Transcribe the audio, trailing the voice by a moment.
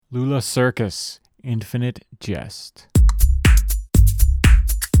Lula Circus, Infinite Jest.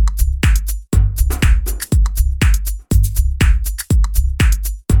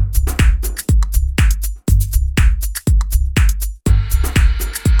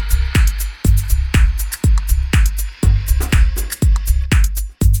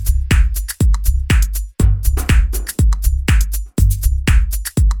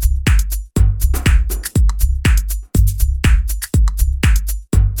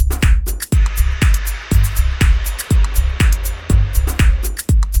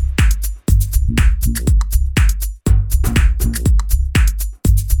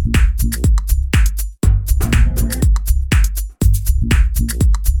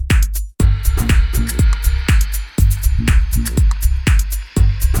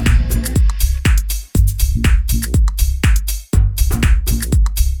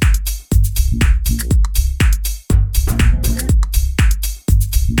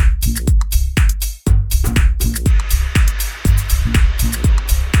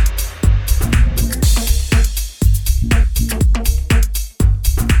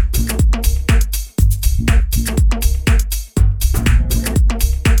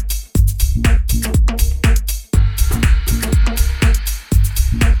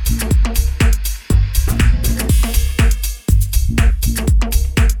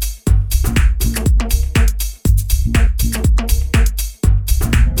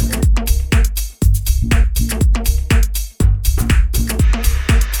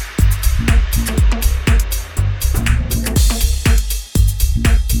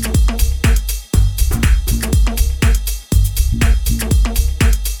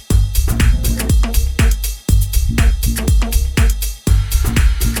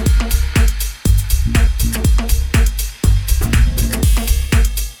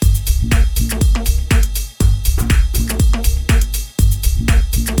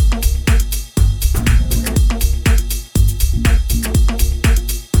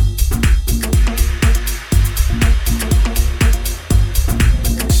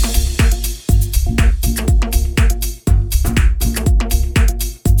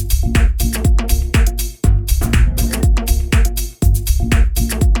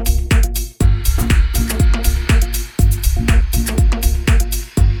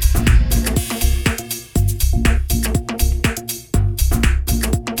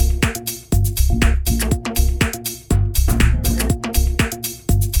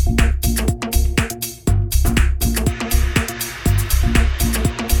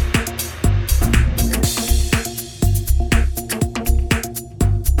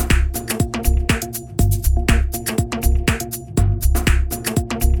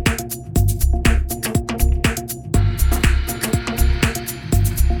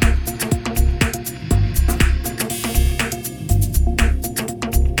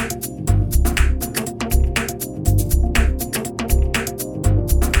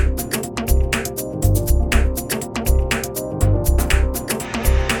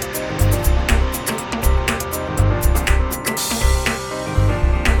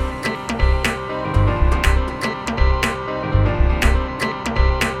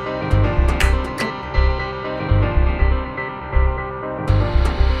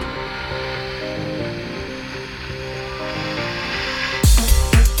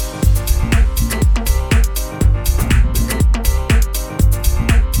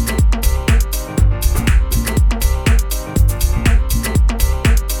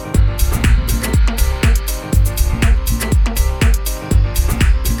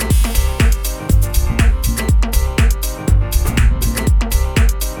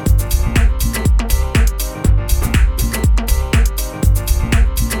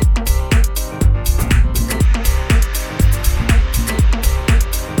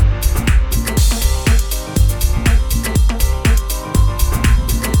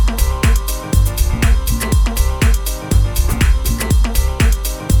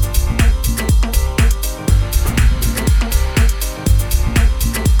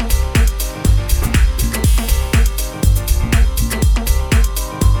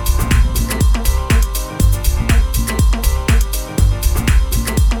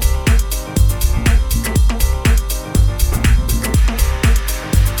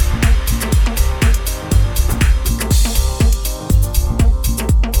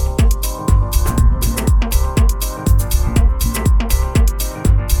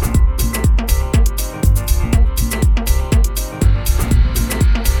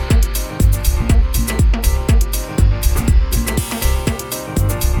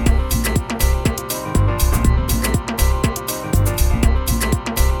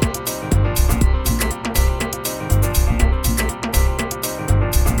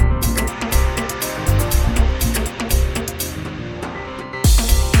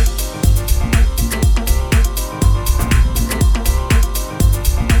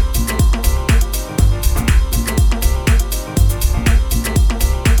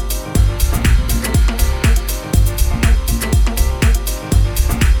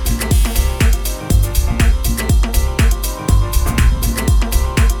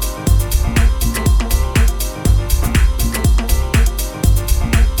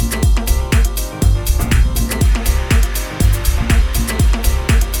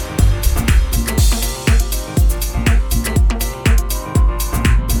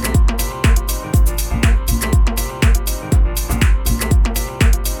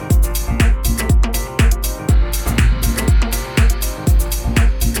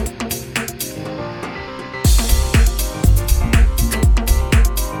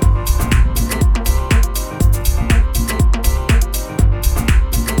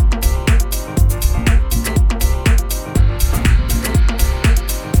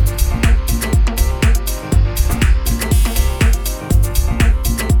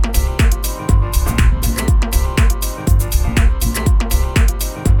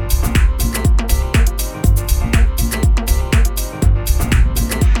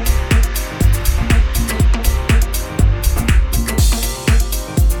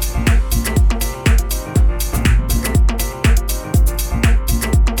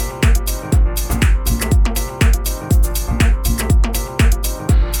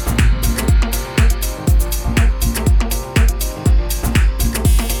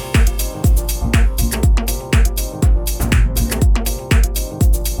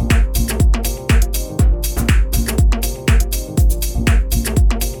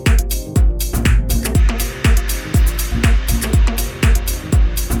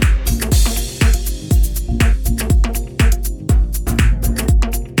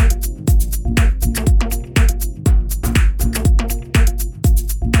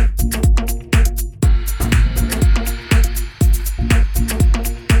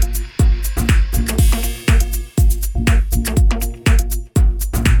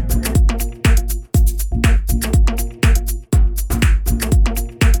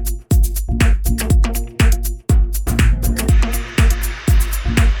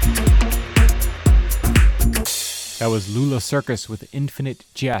 was Lula Circus with Infinite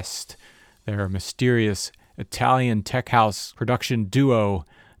Jest. They're a mysterious Italian tech house production duo.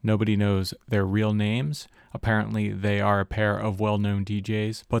 Nobody knows their real names. Apparently, they are a pair of well-known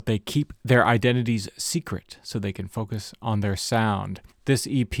DJs, but they keep their identities secret so they can focus on their sound. This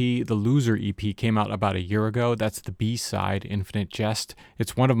EP, the Loser EP, came out about a year ago. That's the B-side, Infinite Jest.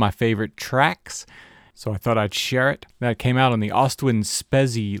 It's one of my favorite tracks, so I thought I'd share it. That came out on the Ostwin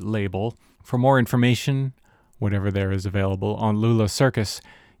Spezzi label. For more information, whatever there is available, on Lula Circus,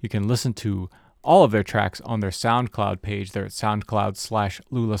 you can listen to all of their tracks on their SoundCloud page. They're at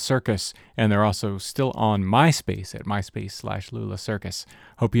SoundCloud/Lula Circus, and they're also still on MySpace at MySpace/Lula Circus.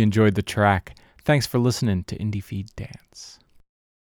 Hope you enjoyed the track. Thanks for listening to IndieFeed Dance.